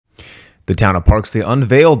The Town of Parksley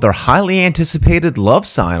unveiled their highly anticipated love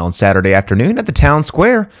sign on Saturday afternoon at the town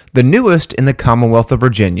square, the newest in the Commonwealth of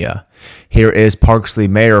Virginia. Here is Parksley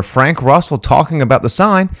Mayor Frank Russell talking about the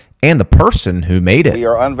sign and the person who made it. We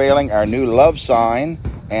are unveiling our new love sign,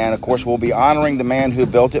 and of course we'll be honoring the man who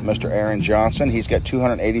built it, Mr. Aaron Johnson. He's got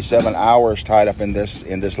 287 hours tied up in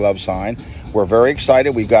this love sign. We're very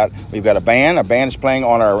excited. We've got a band. A band is playing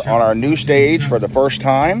on our new stage for the first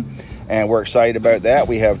time, and we're excited about that.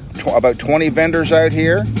 We have about 20 vendors out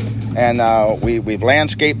here, and we've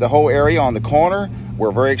landscaped the whole area on the corner.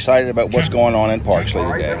 We're very excited about what's going on in Parksley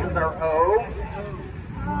today. This is our O.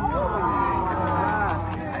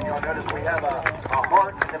 And you'll notice we have a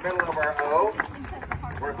heart in the middle of our O.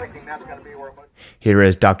 We're thinking that's going to be where... Here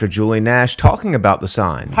is Dr. Julie Nash talking about the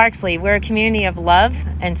sign. Parksley, we're a community of love,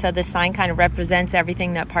 and so this sign kind of represents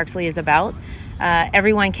everything that Parksley is about.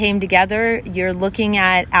 Everyone came together. You're looking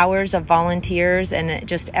at hours of volunteers and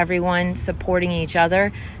just everyone supporting each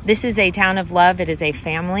other. This is a town of love. It is a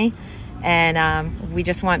family, and we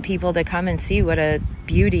just want people to come and see what a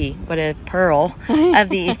beauty, what a pearl of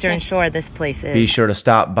the Eastern Shore this place is. Be sure to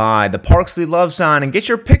stop by the Parksley Love Sign and get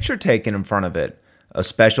your picture taken in front of it. A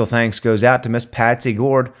special thanks goes out to Miss Patsy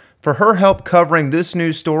Gord for her help covering this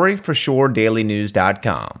news story for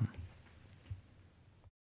ShoreDailyNews.com.